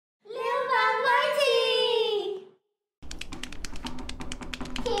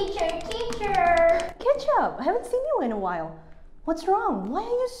teacher! Ketchup, I haven't seen you in a while. What's wrong? Why are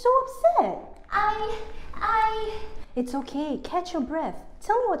you so upset? It's okay, catch your breath.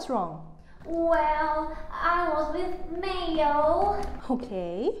 Tell me what's wrong. Well, I was with Mayo.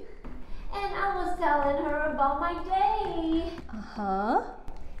 Okay. And I was telling her about my day. Uh-huh.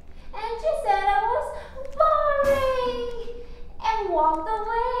 And she said I was boring and walked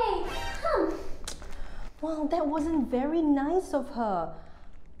away. Well, that wasn't very nice of her.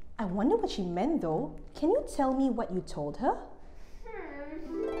 I wonder what she meant though. Can you tell me what you told her?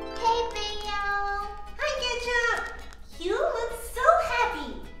 Hey, Mayo! Hi, Ketchup! You look so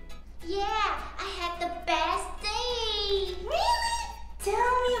happy! Yeah, I had the best day! Really?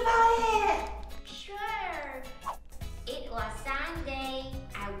 Tell me about it! Sure. It was Sunday.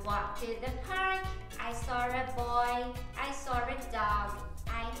 I walked to the park. I saw a boy. I saw a dog.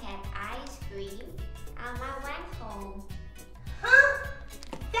 I had ice cream. I went home. Huh?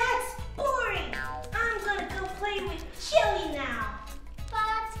 That's boring! I'm gonna go play with Chili now.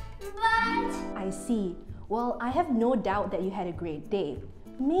 But... I see. Well, I have no doubt that you had a great day.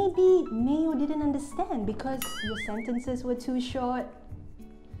 Maybe Mayo didn't understand because your sentences were too short.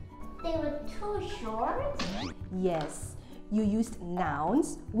 They were too short? Yes, you used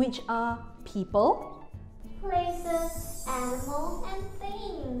nouns, which are people, Places, animals, and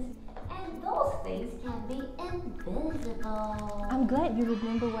things. And those things can be invisible. I'm glad you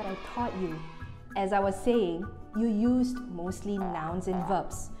remember what I taught you. As I was saying, you used mostly nouns and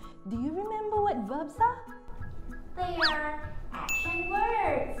verbs. Do you remember what verbs are? They are action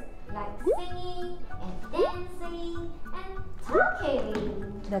words like singing and dancing and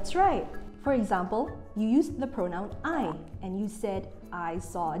talking. That's right. For example, you used the pronoun I and you said, I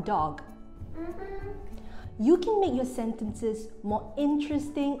saw a dog. You can make your sentences more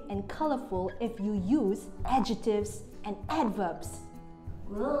interesting and colorful if you use adjectives and adverbs.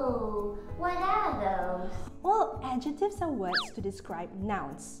 Whoa, what are those? Well, adjectives are words to describe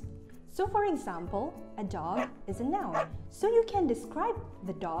nouns. So for example, a dog is a noun. So you can describe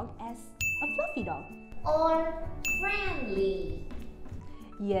the dog as a fluffy dog. Or friendly.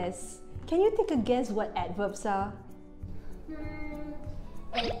 Yes. Can you take a guess what adverbs are?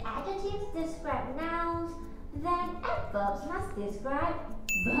 If adjectives describe nouns, then adverbs must describe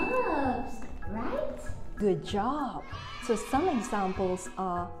verbs, right? Good job! So some examples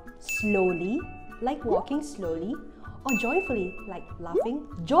are slowly, like walking slowly, or joyfully, like laughing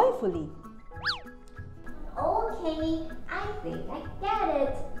joyfully. Okay, I think I get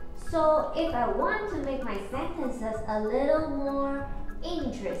it. So if I want to make my sentences a little more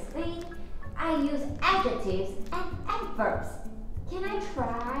interesting, I use adjectives and adverbs. Can I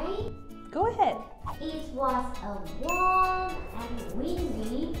try? Go ahead. It was a warm and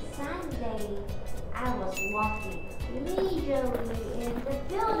windy Sunday. I was walking leisurely in the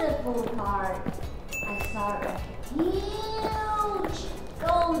beautiful park. I saw a huge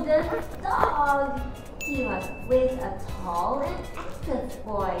golden dog. He was with a tall and active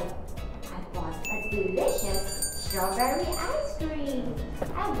boy. I bought a delicious strawberry ice cream.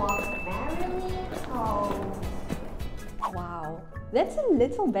 I walked merrily home. Wow, that's a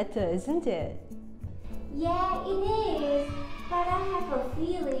little better, isn't it? Yeah, it is. But I have a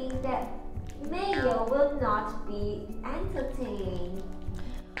feeling that Mayo will not be entertaining.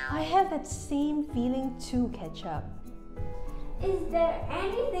 I have that same feeling too, Ketchup. Is there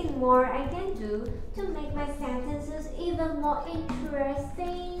anything more I can do to make my sentences even more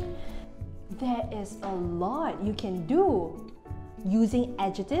interesting? There is a lot you can do. Using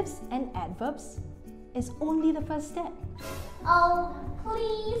adjectives and adverbs is only the first step. Oh,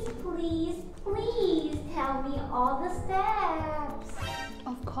 please, please, please tell me all the steps.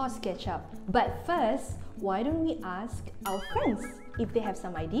 Of course, Ketchup. But first, why don't we ask our friends if they have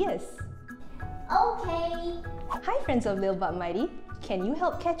some ideas? Okay. Hi friends of Lil But Mighty, can you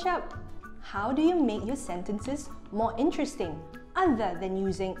help Ketchup? How do you make your sentences more interesting other than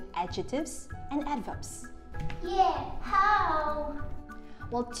using adjectives and adverbs? Yeah, how?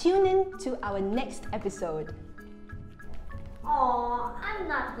 Well, tune in to our next episode. Oh, I'm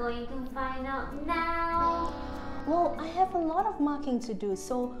not going to find out now. Well, I have a lot of marking to do,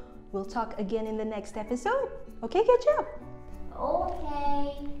 so we'll talk again in the next episode. Okay, Ketchup?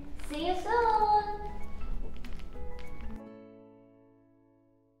 Okay. See you soon.